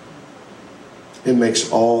 It makes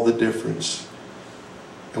all the difference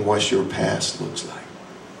in what your past looks like.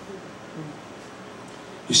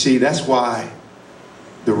 You see, that's why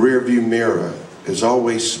the rearview mirror is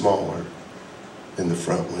always smaller than the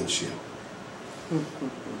front windshield.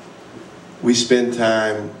 We spend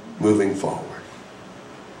time moving forward,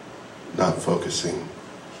 not focusing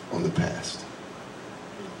on the past.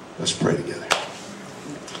 Let's pray together.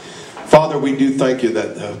 Father, we do thank you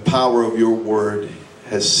that the power of your word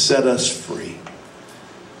has set us free.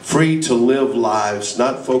 Free to live lives,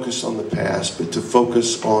 not focus on the past, but to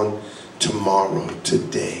focus on tomorrow,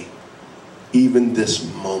 today, even this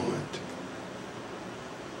moment.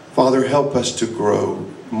 Father, help us to grow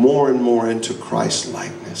more and more into Christ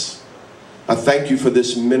likeness. I thank you for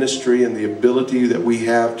this ministry and the ability that we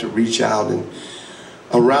have to reach out and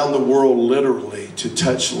around the world, literally, to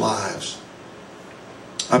touch lives.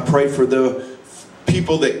 I pray for the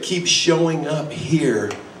people that keep showing up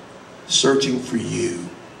here searching for you.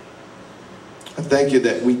 I thank you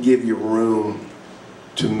that we give you room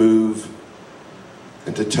to move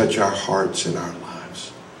and to touch our hearts and our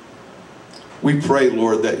lives. We pray,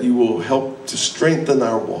 Lord, that you will help to strengthen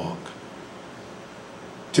our walk,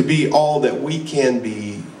 to be all that we can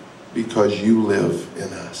be because you live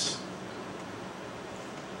in us.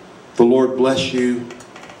 The Lord bless you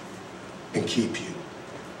and keep you.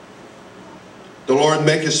 The Lord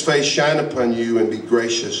make his face shine upon you and be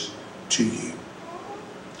gracious to you.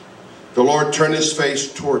 The Lord turn his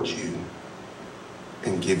face towards you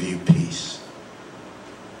and give you peace.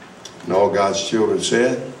 And all God's children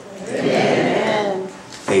said, Amen.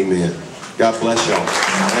 Amen. God bless y'all.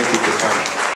 Thank you for coming.